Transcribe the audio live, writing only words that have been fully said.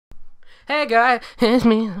Hey guy, it's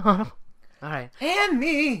me. All right. And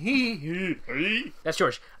me. That's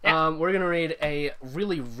George. Yeah. We're gonna read a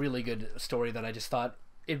really, really good story that I just thought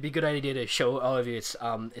it'd be a good idea to show all of you. It's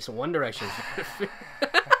a One Direction.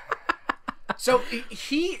 So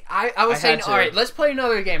I was saying, all right, let's play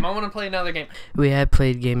another game. I want to play another game. We had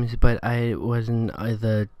played games, but I wasn't.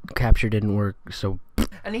 The capture didn't work, so.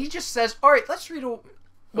 And he just says, all right, let's read a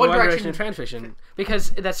One Direction fanfiction,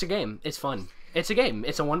 because that's a game. It's fun. It's a game.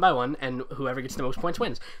 It's a 1x1, and whoever gets the most points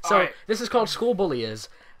wins. So right. This is called School Bullies,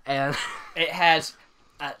 and it has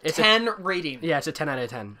a 10 rating. Yeah, it's a 10 out of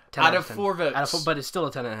 10. 10 out of 4 votes. But it's still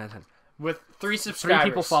a 10 out of 10. With 3 subscribers.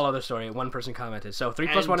 3 people follow the story. 1 person commented. So 3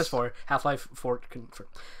 plus 1 is 4. Half-Life 4.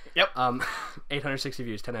 Yep. 860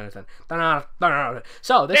 views. 10 out of 10.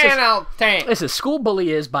 So this 10 out of 10. This is School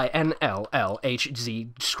Bully is by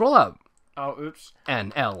NLLHZ. Scroll up. Oh, oops.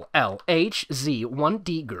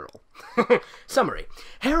 NLLHZ1Dgirl. Summary.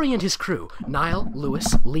 Harry and his crew, Niall,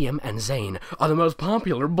 Lewis, Liam, and Zane, are the most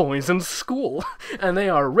popular boys in school. And they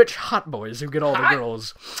are rich hot boys who get all the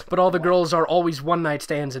girls. But all the girls are always one-night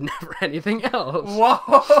stands and never anything else.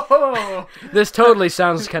 Whoa! This totally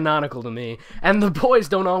sounds canonical to me. And the boys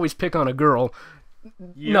don't always pick on a girl.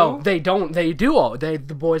 You? No, they don't. They do all. The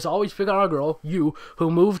boys always pick on a girl, you,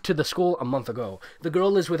 who moved to the school a month ago. The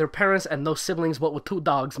girl lives with her parents and no siblings, but with 2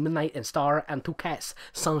 dogs, Midnight and Star, and 2 cats,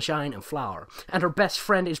 Sunshine and Flower. And her best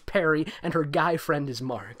friend is Perry, and her guy friend is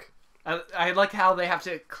Mark. I like how they have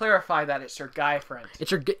to clarify that it's her guy friend.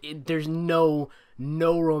 It's her. There's no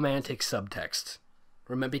romantic subtext.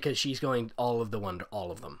 Remember, because she's going all of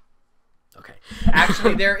them. Okay.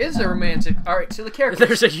 Actually, there is a romantic... Alright, so the characters...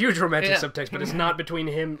 There's a huge romantic subtext, but it's not between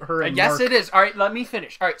her and Yes, Mark. it is. Alright, let me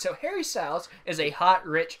finish. Alright, so Harry Styles is a hot,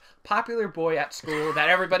 rich, popular boy at school that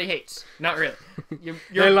everybody hates. Not really.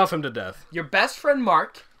 They love him to death. Your best friend,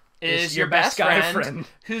 Mark, is your best guy friend,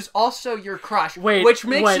 who's also your crush, Wait, which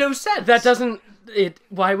makes no sense. That doesn't...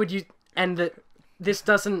 Why would you... And this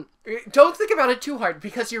doesn't... Don't think about it too hard,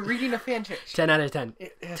 because you're reading a fanfic. 10 out of 10.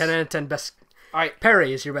 10 out of 10 best... Alright.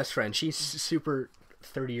 Perry is your best friend. She's super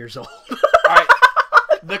 30 years old. Alright.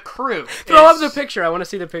 The crew. Throw up the picture. I want to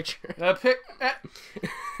see the picture. You're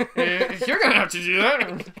gonna have to do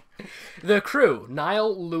that. The crew.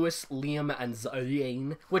 Niall, Lewis, Liam, and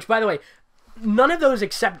Zane. Which, by the way, none of those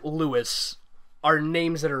except Lewis are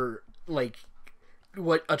names that are, like,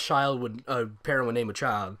 what a parent would name a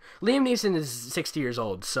child. Liam Neeson is 60 years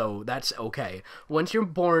old, so that's okay. Once you're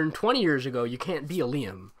born 20 years ago, you can't be a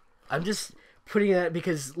Liam. I'm just... putting that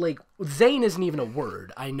because, like, Zane isn't even a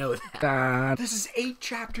word. I know that. This is 8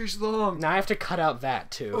 chapters long. Now I have to cut out that,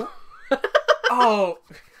 too. Oh.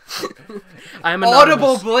 I'm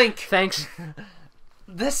Audible Blink. Thanks.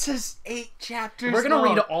 This is 8 chapters We're going to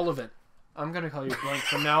long. read all of it. I'm going to call you Blink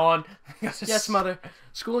from now on. Yes, mother.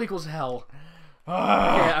 School equals hell. Okay,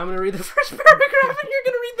 I'm going to read the first paragraph and you're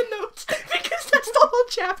going to read the notes because that's the whole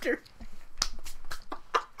chapter.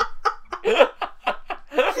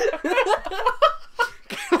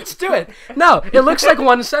 Let's do it. No, it looks like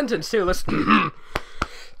one sentence too. Let's.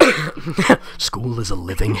 School is a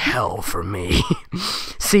living hell for me.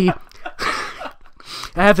 See, I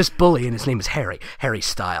have this bully, and his name is Harry. Harry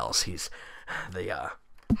Styles. He's the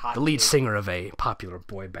lead singer of a popular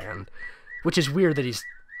boy band, which is weird that he's.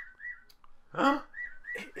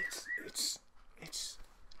 It's.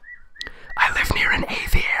 I live near an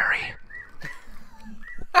aviary.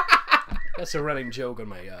 That's a running joke on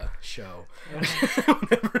my show.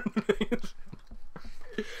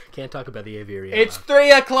 Can't talk about the aviary. It's 3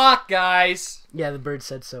 o'clock, guys. Yeah, the bird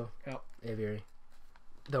said so. Yep. Aviary.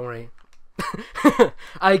 Don't worry.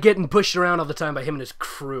 I getting pushed around all the time by him and his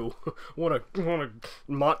crew. What a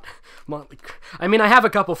motley. I mean, I have a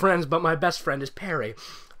couple friends, but my best friend is Perry.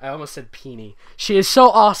 I almost said Peony. She is so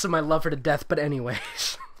awesome. I love her to death. But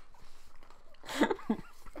anyways.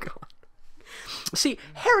 See,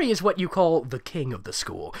 Harry is what you call the king of the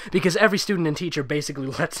school, because every student and teacher basically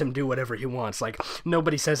lets him do whatever he wants. Like,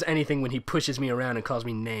 nobody says anything when he pushes me around and calls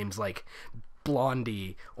me names like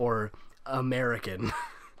Blondie or American.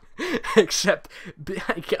 Except,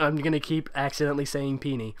 I'm gonna keep accidentally saying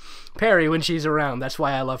Peony. Perry, when she's around, that's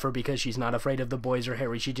why I love her, because she's not afraid of the boys or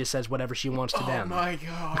Harry. She just says whatever she wants to them. Oh my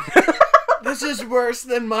god. This is worse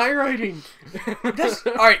than my writing.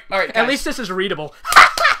 Alright, guys. At least this is readable.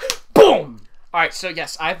 Boom! Alright, so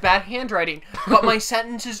yes, I have bad handwriting, but my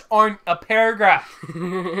sentences aren't a paragraph.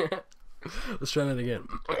 Let's try that again.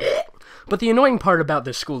 But the annoying part about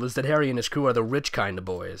this school is that Harry and his crew are the rich kind of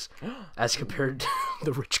boys, as compared to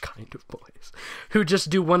the rich kind of boys, who just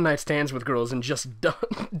do one-night stands with girls and just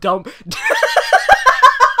dumb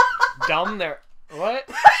there. What?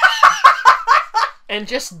 and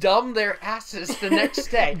just dumb their asses the next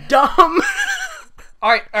day. Dumb.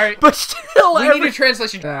 All right. But still, We need a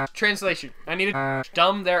translation. Translation. I need to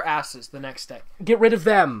dumb their asses the next day. get rid of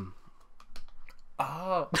them.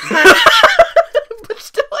 Oh. But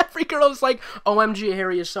still, every girl's like, OMG,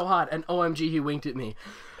 Harry is so hot, and OMG, he winked at me.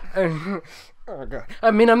 Oh, God.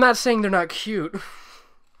 I mean, I'm not saying they're not cute.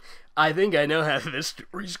 I think I know how this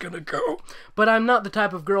story's gonna go. But I'm not the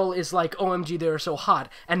type of girl is like, OMG, they're so hot,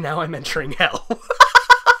 and now I'm entering hell.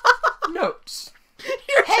 Notes.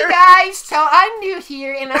 Hey guys, so I'm new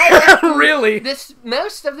here, and I wrote Really?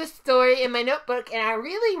 most of the story in my notebook, and I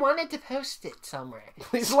really wanted to post it somewhere.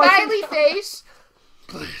 Please like Smiley face.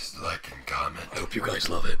 Please like and comment. Hope you guys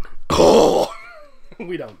love it. Oh!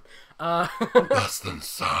 We don't. Less than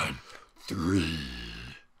sign 3.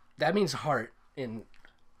 That means heart in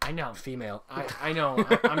I know. female. I know.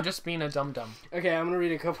 I'm just being a dum-dum. Okay, I'm gonna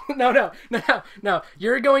read a couple. No.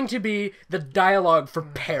 You're going to be the dialogue for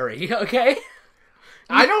Perry, okay?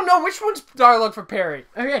 I don't know which one's dialogue for Perry.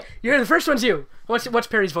 Okay, the first one's you. What's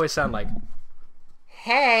Perry's voice sound like?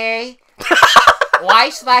 Hey.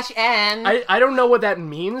 Y/N. I don't know what that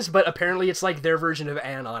means, but apparently it's like their version of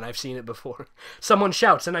Anon. I've seen it before. Someone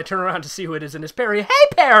shouts, and I turn around to see who it is, and it's Perry. Hey,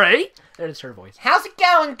 Perry! That is her voice. How's it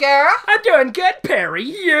going, girl? I'm doing good, Perry.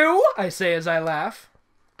 You? I say as I laugh.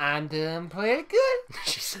 I'm doing pretty good.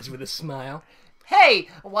 She says with a smile. Hey,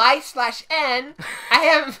 Y/N. I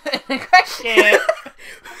have a question.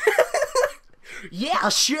 Yeah,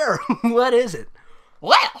 sure. What is it?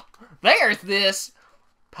 Well, there's this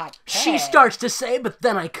podcast. She starts to say, but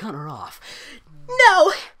then I cut her off.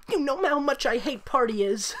 No! You know how much I hate party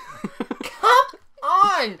is. Come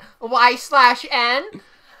on, Y/N.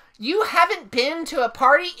 You haven't been to a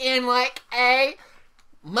party in like a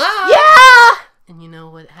month. Yeah! And you know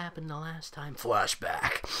what happened the last time?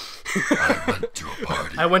 Flashback. I went to a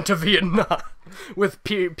party. I went to Vietnam with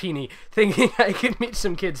Peony, thinking I could meet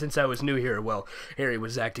some kids since I was new here. Well, Harry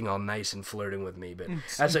was acting all nice and flirting with me, but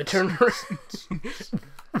as I turned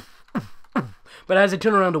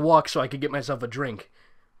around to walk so I could get myself a drink,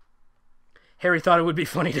 Harry thought it would be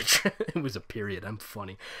funny to trip. It was a period. I'm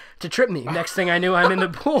funny. To trip me. Next thing I knew, I'm in the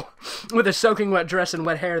pool with a soaking wet dress and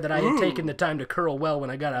wet hair that I had taken the time to curl well when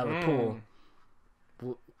I got out of the pool.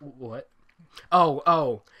 What?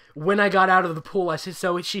 Oh. When I got out of the pool, I said,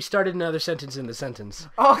 so she started another sentence in the sentence.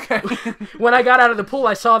 Okay. When I got out of the pool,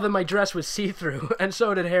 I saw that my dress was see-through, and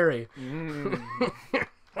so did Harry.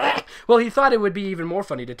 Well, he thought it would be even more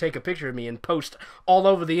funny to take a picture of me and post all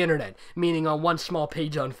over the internet, meaning on one small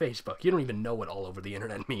page on Facebook. You don't even know what all over the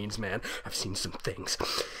internet means, man. I've seen some things.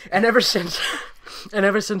 And ever since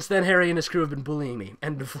then, Harry and his crew have been bullying me.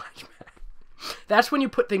 End of flashback. That's when you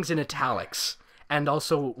put things in italics and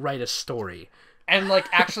also write a story. And like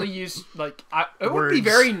actually use like it would be Words.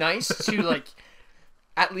 very nice to like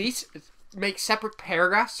at least make separate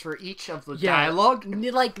paragraphs for each of the dialogue.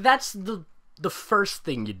 Like that's the first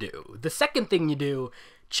thing you do. The second thing you do,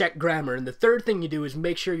 check grammar, and the third thing you do is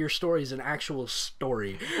make sure your story is an actual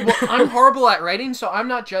story. Well, I'm horrible at writing, so I'm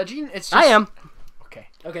not judging. It's just... I am. Okay.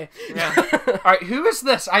 Okay. Yeah. All right. Who is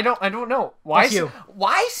this? I don't know. Why? That's you.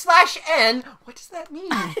 Y/N. What does that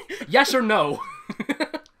mean? Yes or no?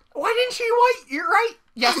 Why didn't you write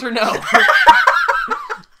yes or no?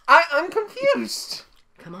 I'm confused.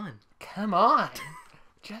 Come on. Come on.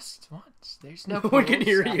 Just once. There's no one can rules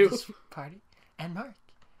hear at you. this party. And Mark,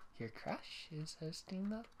 your crush is hosting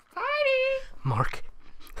the party. Mark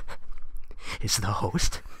is the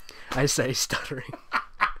host. I say, stuttering.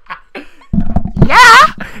 Yeah,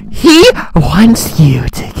 he wants you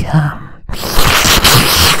to come.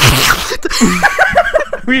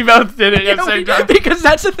 We both did it at the same time. Because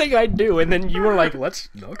that's the thing I do, and then you were like,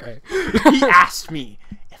 okay. He asked me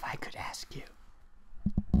if I could ask you.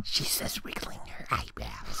 She says, wiggling her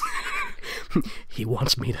eyebrows. He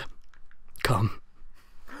wants me to come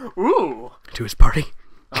Ooh. to his party.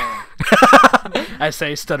 I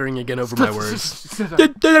say, stuttering again over my words.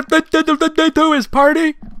 To his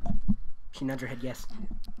party? She nods her head yes,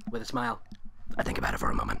 with a smile. I think about it for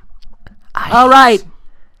a moment. All right.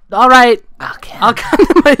 I'll come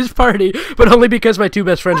to his party, but only because my two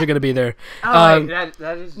best friends are going to be there.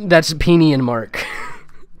 That is... That's Peony and Mark.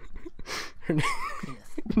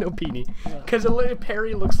 No, Peony. Because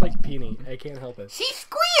Perry looks like Peony. I can't help it. She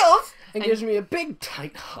squeals. And gives me a big,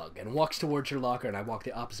 tight hug and walks towards her locker, and I walk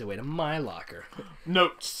the opposite way to my locker.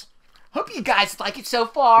 Notes. Hope you guys like it so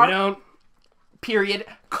far. We don't. Period.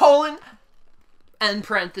 Colon. And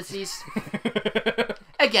parentheses.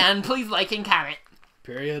 Again, please like and comment.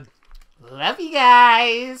 Period. Love you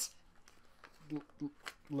guys.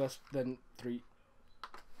 Less than 3.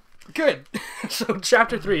 Good. So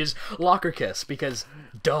chapter 3 is locker kiss because,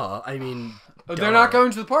 duh. I mean, They're not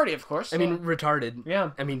going to the party, of course. I mean, retarded.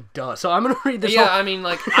 Yeah. I mean, duh. So I'm gonna read this. Yeah, whole... I mean,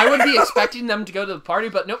 like, I would be expecting them to go to the party,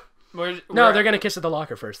 but nope. No, they're gonna kiss at the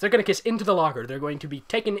locker first. They're gonna kiss into the locker. They're going to be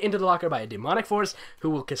taken into the locker by a demonic force who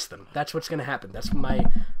will kiss them. That's what's gonna happen. That's my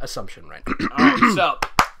assumption right now. Alright, so...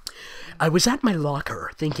 I was at my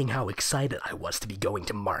locker thinking how excited I was to be going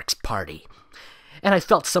to Mark's party. And I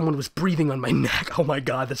felt someone was breathing on my neck. Oh my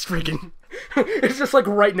god, that's freaking... It's just like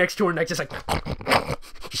right next to her neck, just like...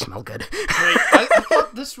 You smell good. Wait, I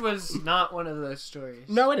thought this was not one of those stories.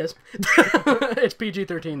 No, it is. It's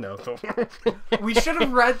PG-13 though. So. We should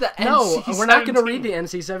have read the NC-17. No, we're not going to read the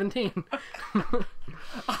NC-17.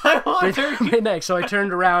 I want to... my neck, so I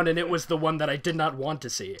turned around and it was the one that I did not want to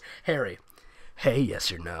see. Harry. Hey,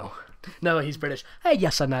 yes or no? No, he's British. Hey,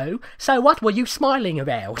 yes or no? So what were you smiling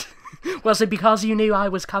about? Was it because you knew I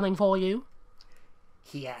was coming for you?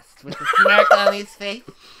 He asked with a smirk on his face.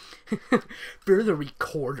 For the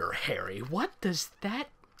recorder, Harry. What does that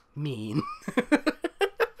mean?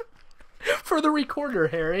 For the recorder,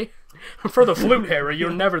 Harry. For the flute, Harry. You're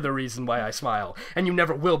never the reason why I smile. And you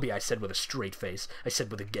never will be, I said with a straight face. I said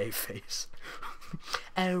with a gay face.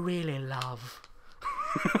 Oh, really, love?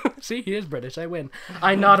 See, he is British. I win.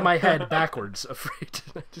 I nod my head backwards, afraid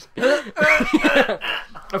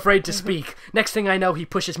to speak. Next thing I know, he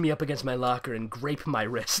pushes me up against my locker and grape my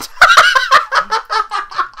wrist.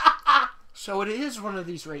 So it is one of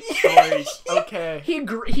these rape stories. Okay. He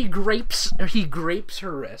grapes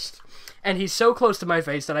her wrist, and he's so close to my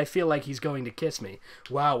face that I feel like he's going to kiss me.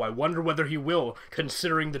 Wow, I wonder whether he will,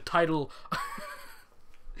 considering the title.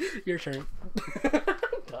 Your turn.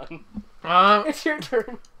 Done. It's your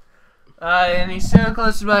turn. And he's so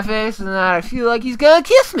close to my face, and I feel like he's gonna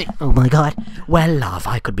kiss me. Oh my god. Well, love,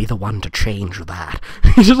 I could be the one to change that.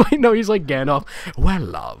 He's just like, no, he's like Gandalf. Well,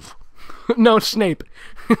 love. No, Snape.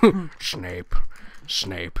 Snape.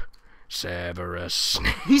 Severus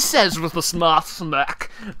Snape. He says with a smart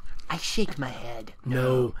smirk. I shake my head.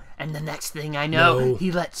 No. And the next thing I know, No.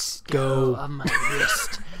 he lets go of my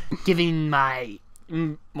wrist, giving my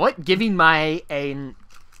an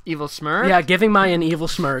evil smirk. Yeah, giving my an evil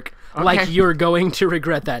smirk. Okay. Like you're going to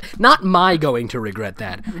regret that. Not my going to regret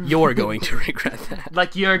that. You're going to regret that.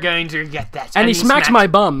 Like you're going to get that. And he smacks my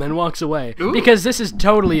bum and walks away. Ooh. Because this is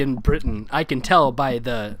totally in Britain. I can tell by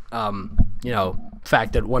the,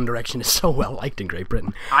 fact that One Direction is so well liked in Great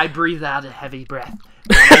Britain. I breathe out a heavy breath.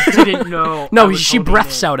 I didn't know. No, she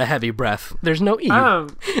breaths out a heavy breath. There's no E. Oh.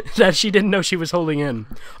 That she didn't know she was holding in.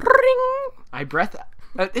 Ring! I breath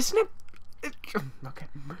out. Isn't it? Okay.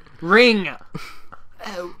 Ring.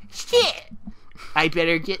 Oh, shit. I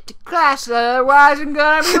better get to class, otherwise I'm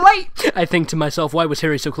gonna be late. I think to myself, why was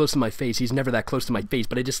Harry so close to my face? He's never that close to my face,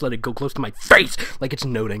 but I just let it go close to my face, like it's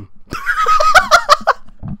noting.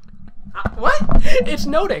 What? It's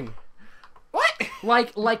noting. What?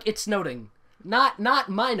 Like it's noting. Not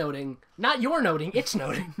my noting. Not your noting. It's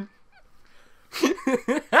noting.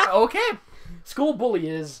 Okay. School Bully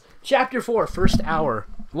is Chapter 4, first hour.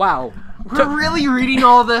 Wow. We're really reading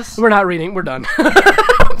all this? We're not reading. We're done.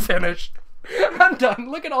 I'm finished. I'm done.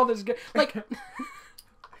 Look at all this. Like,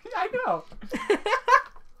 I know.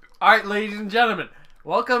 Alright, ladies and gentlemen,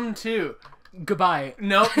 welcome to... Goodbye.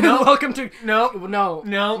 No. Welcome to... No.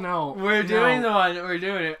 No. We're doing the one. We're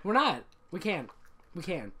doing it. We're not. We can't.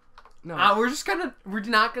 No. We're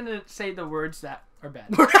not gonna say the words that are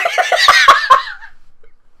bad.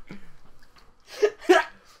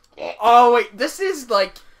 Oh, wait. This is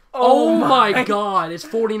like... Oh my god. It's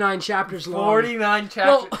 49 chapters long. 49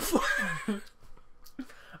 chapters. Well,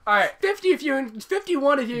 Alright. 51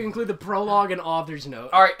 if you include the prologue and author's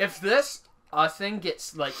note. Alright, if this thing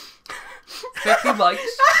gets like 50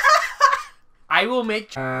 likes, I will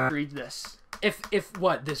make you read this. If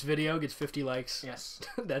what, this video gets 50 likes? Yes.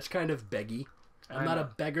 That's kind of beggy. I'm not a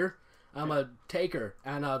beggar. I'm a taker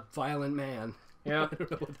and a violent man. Yeah.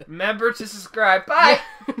 Remember to subscribe. Bye.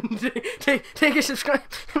 Take a subscribe.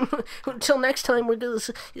 Until next time, we're gonna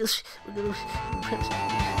next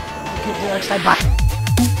time. Bye.